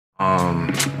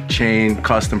chain,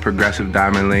 custom progressive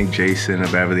diamond link, Jason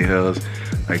of Beverly Hills,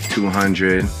 like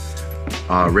 200.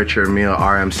 Richard Mille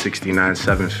RM69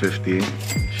 750.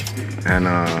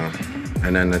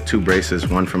 And then the 2 bracelets,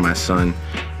 one for my son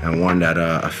and one that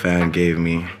a fan gave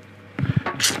me.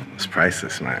 It's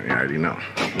priceless, man. You already know.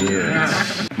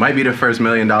 Yeah. Might be the first $1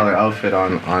 million outfit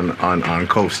on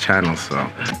Cope's channel, so.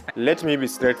 Let me be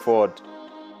straightforward.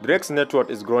 Drake's net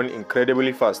worth is growing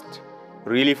incredibly fast.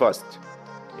 Really fast.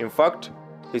 In fact,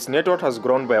 his net worth has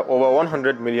grown by over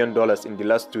 $100 million in the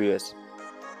last 2 years.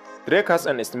 Drake has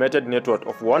an estimated net worth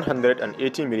of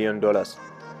 $180 million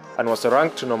and was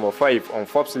ranked number 5 on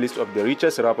Forbes' list of the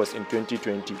richest rappers in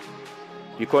 2020,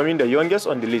 becoming the youngest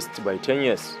on the list by 10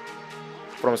 years.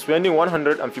 From spending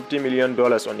 $150 million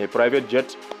on a private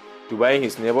jet to buying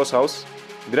his neighbor's house,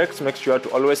 Drake makes sure to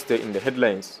always stay in the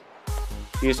headlines.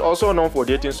 He is also known for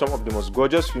dating some of the most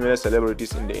gorgeous female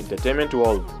celebrities in the entertainment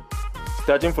world,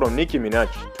 starting from Nicki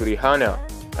Minaj to Rihanna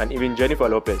and even Jennifer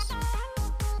Lopez.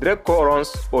 Drake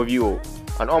co-runs OVO,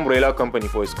 an umbrella company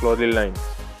for his clothing line,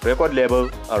 record label,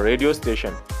 and radio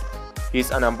station. He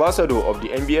is an ambassador of the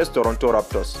NBA's Toronto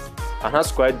Raptors and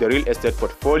has quite the real estate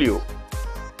portfolio.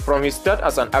 From his start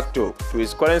as an actor to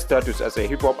his current status as a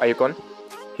hip-hop icon,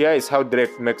 here is how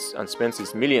Drake makes and spends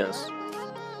his millions.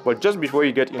 But just before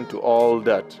you get into all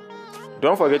that,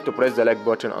 don't forget to press the like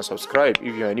button and subscribe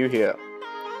if you are new here.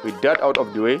 With that out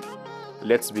of the way,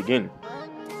 let's begin.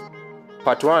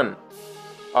 Part 1.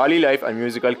 Early life and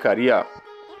musical career.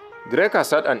 Drake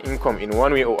has had an income in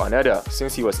one way or another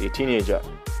since he was a teenager.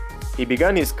 He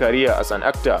began his career as an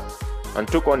actor and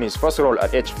took on his first role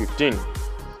at age 15,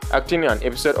 acting in an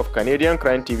episode of Canadian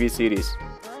crime TV series,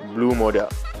 Blue Murder.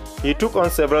 He took on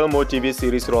several more TV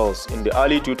series roles in the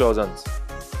early 2000s,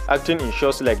 acting in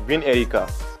shows like Being Erica,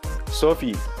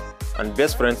 Sophie, and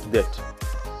Best Friend's Death,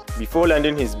 before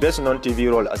landing his best-known TV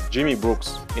role as Jimmy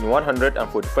Brooks in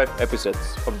 145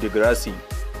 episodes of Degrassi,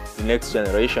 The Next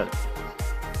Generation.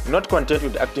 Not content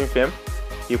with acting fame,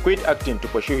 he quit acting to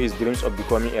pursue his dreams of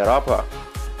becoming a rapper.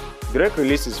 Drake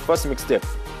released his first mixtape,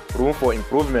 Room for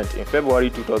Improvement, in February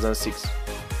 2006.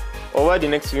 Over the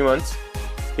next few months,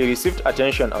 he received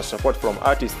attention and support from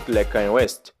artists like Kanye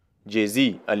West,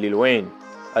 Jay-Z, and Lil Wayne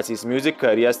as his music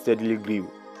career steadily grew.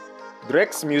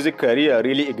 Drake's music career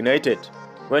really ignited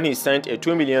when he signed a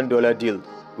 $2 million deal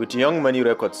with Young Money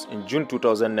Records in June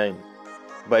 2009.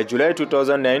 By July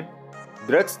 2009,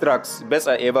 Drake's tracks Best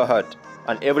I Ever Heard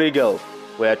and Every Girl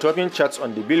were topping charts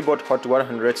on the Billboard Hot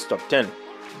 100 Top 10.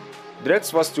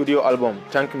 Drake's first studio album,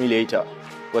 Thank Me Later,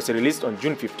 was released on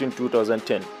June 15,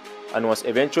 2010 and was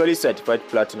eventually certified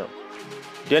platinum.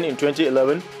 Then in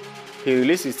 2011, he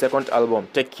released his second album,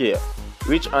 Take Care,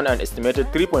 which earned an estimated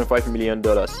 $3.5 million.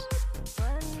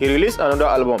 He released another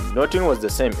album, Nothing Was the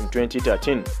Same, in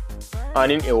 2013,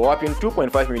 earning a whopping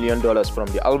 $2.5 million from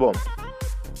the album.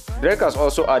 Drake has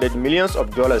also added millions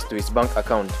of dollars to his bank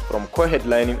account from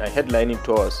co-headlining and headlining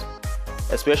tours,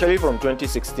 especially from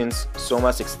 2016's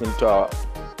Summer 16 tour.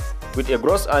 With a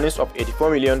gross earnings of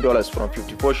 $84 million from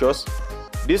 54 shows,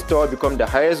 this tour became the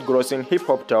highest grossing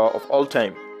hip-hop tour of all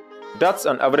time. That's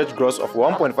an average gross of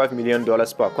 $1.5 million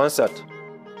per concert.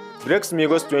 Drake's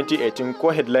Migos 2018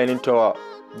 co-headlining tour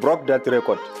broke that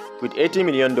record with $80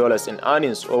 million in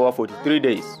earnings over 43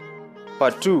 days.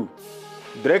 Part 2.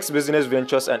 Drake's business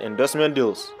ventures and endorsement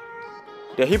deals.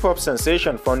 The hip-hop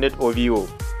sensation founded OVO,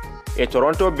 a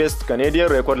Toronto-based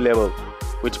Canadian record label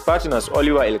with partners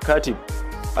Oliver El Khatib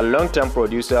and long-term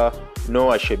producer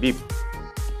Noah Shabib.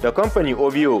 The company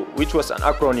OVO, which was an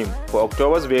acronym for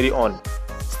October's Very Own,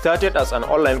 started as an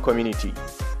online community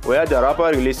where the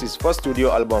rapper released his first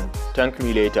studio album, Thank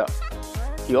Me Later.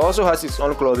 He also has his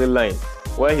own clothing line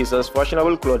where he sells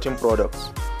fashionable clothing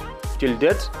products. Till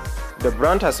date, the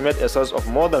brand has made a sales of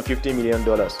more than $50 million.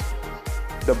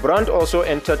 The brand also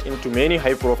entered into many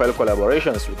high-profile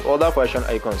collaborations with other fashion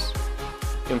icons,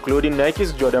 including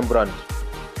Nike's Jordan brand.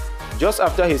 Just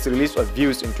after his release of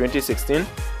Views in 2016,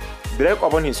 Drake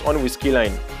opened his own whiskey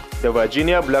line, the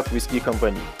Virginia Black Whiskey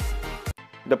Company.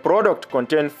 The product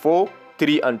contained 4,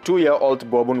 3, and 2-year-old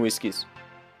bourbon whiskeys,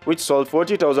 which sold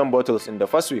 40,000 bottles in the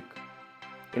first week.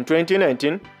 In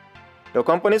 2019, the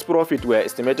company's profit were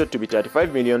estimated to be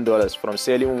 $35 million from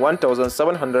selling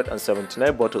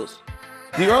 1,779 bottles.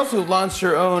 You also launched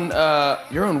your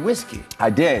own whiskey. I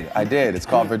did. It's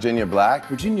called Virginia Black.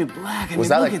 Virginia Black. I was mean,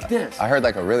 that look like, at this. I heard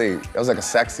like a really, it was like a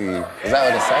sexy, was that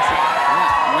like a sexy?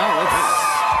 No,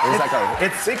 It was like a,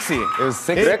 it's sexy. it was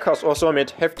sexy. Drake has also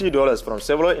made hefty dollars from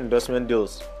several endorsement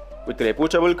deals with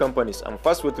reputable companies and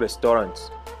fast food restaurants.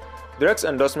 Drake's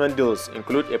endorsement deals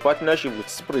include a partnership with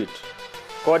Sprite,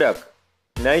 Kodak,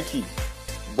 Nike,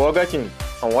 Burger King,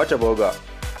 and Whataburger.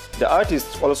 The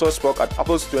artist also spoke at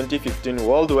Apple's 2015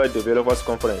 Worldwide Developers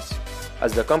Conference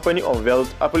as the company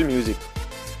unveiled Apple Music.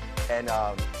 And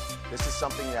this is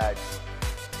something that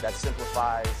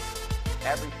simplifies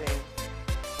everything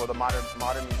for the modern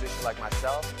musician like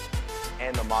myself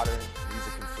and the modern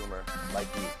music consumer like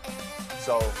you.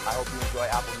 So I hope you enjoy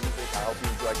Apple Music. I hope you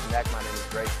enjoy Connect. My name is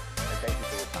Drake, and thank you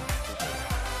for your time. Appreciate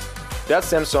it. That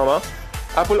same summer,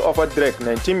 Apple offered Drake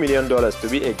 $19 million to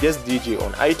be a guest DJ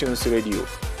on iTunes Radio.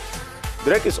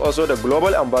 Drake is also the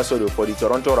global ambassador for the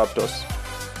Toronto Raptors,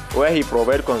 where he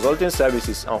provides consulting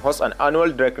services and hosts an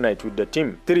annual Drake Night with the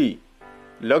team. 3.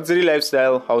 Luxury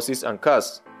lifestyle, houses and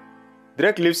cars.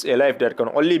 Drake lives a life that can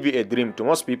only be a dream to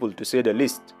most people, to say the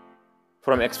least.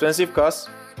 From expensive cars,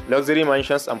 luxury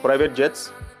mansions and private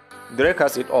jets, Drake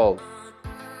has it all.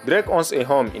 Drake owns a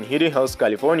home in Hidden Hills,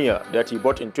 California that he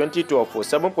bought in 2012 for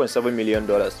 $7.7 million.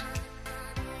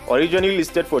 Originally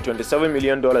listed for $27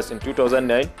 million in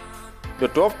 2009, the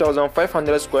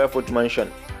 12,500 square foot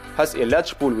mansion has a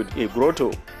large pool with a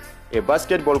grotto, a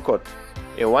basketball court,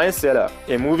 a wine cellar,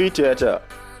 a movie theater,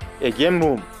 a game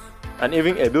room, and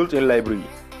even a built-in library.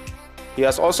 He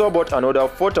has also bought another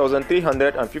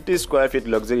 4,350 square feet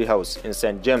luxury house in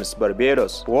St. James,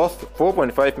 Barbados, worth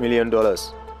 $4.5 million.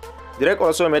 Drake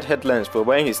also made headlines for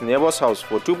buying his neighbor's house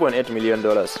for $2.8 million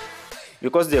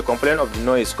because they complained of the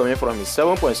noise coming from his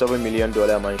 $7.7 million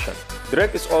mansion.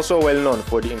 Drake is also well known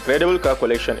for the incredible car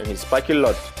collection in his parking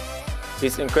lot.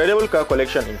 His incredible car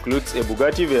collection includes a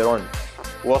Bugatti Veyron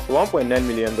worth $1.9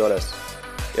 million, a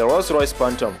Rolls-Royce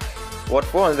Phantom worth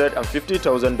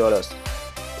 $450,000,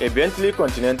 a Bentley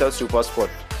Continental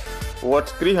Supersport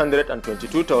worth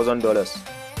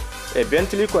 $322,000, a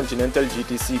Bentley Continental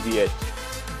GTC V8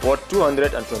 worth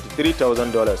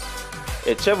 $223,000,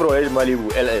 a Chevrolet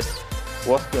Malibu LS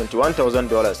worth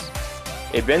 $21,000,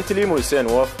 a Bentley Mulsanne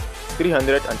worth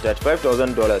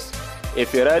 $335,000, a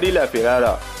Ferrari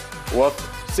LaFerrara worth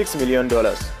 $6 million.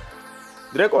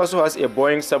 Drake also has a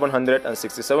Boeing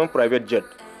 767 private jet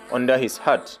under his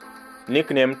hat,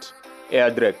 nicknamed Air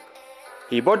Drake.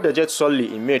 He bought the jet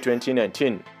solely in May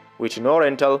 2019 with no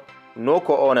rental, no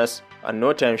co-owners, and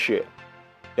no timeshare.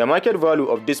 The market value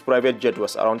of this private jet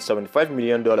was around $75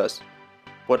 million,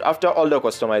 but after all the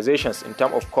customizations in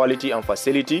terms of quality and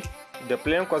facility, the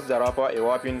plane cost the rapper a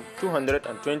whopping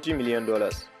 $220 million.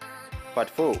 Part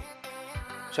 4.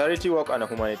 Charity work and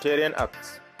humanitarian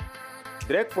acts.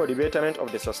 Drake, for the betterment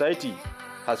of the society,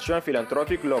 has shown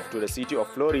philanthropic love to the city of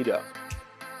Florida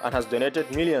and has donated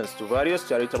millions to various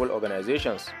charitable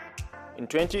organizations. In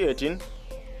 2018,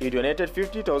 he donated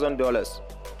 $50,000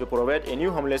 to provide a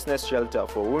new homelessness shelter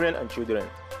for women and children,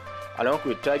 along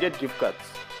with Target gift cards.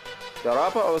 The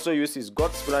rapper also used his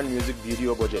God's Plan music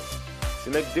video budget to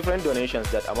make different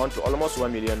donations that amount to almost $1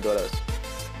 million.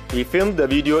 He filmed the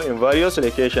video in various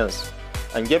locations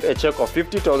and gave a check of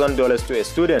 $50,000 to a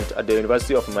student at the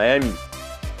University of Miami.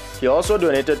 He also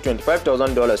donated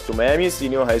 $25,000 to Miami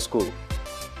Senior High School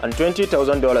and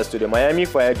 $20,000 to the Miami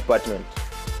Fire Department.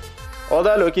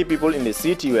 Other lucky people in the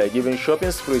city were given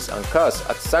shopping sprees and cars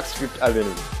at Saks Fifth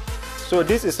Avenue. So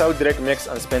this is how Drake makes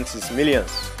and spends his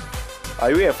millions. Are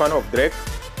you a fan of Drake?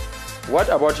 What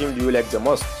about him do you like the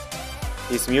most?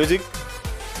 His music,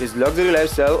 his luxury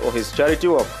lifestyle, or his charity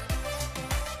work?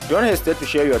 Don't hesitate to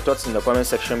share your thoughts in the comment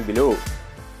section below.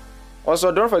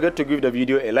 Also, don't forget to give the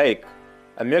video a like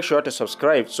and make sure to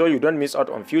subscribe so you don't miss out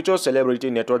on future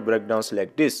celebrity network breakdowns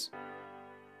like this.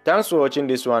 Thanks for watching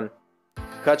this one.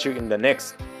 Catch you in the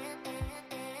next.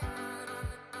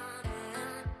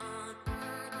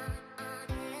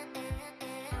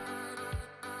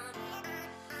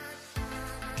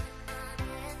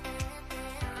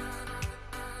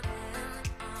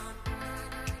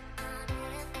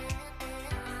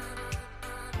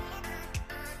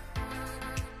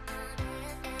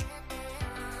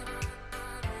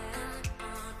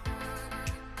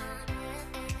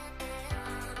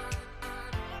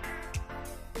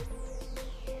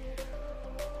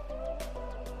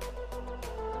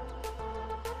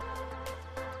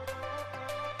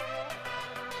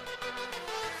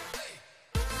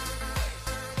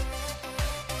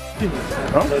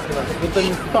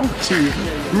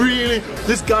 Really?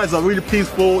 These guys are really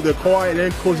peaceful, they're quiet,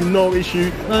 they're causing no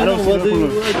issue. I don't see no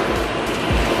problem.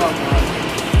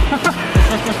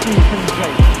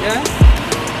 Yeah?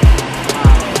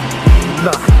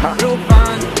 Real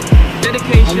fun,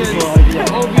 dedication,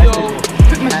 OVO,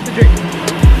 quick message to Drake.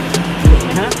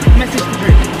 Quick message to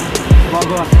Drake.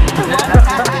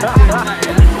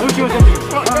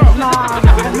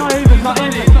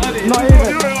 Not even.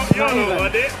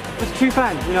 It's true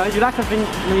fan, you know, you like something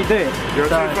when you do it. You're a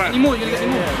true fan. Any more? You gonna get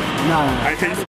any more? No.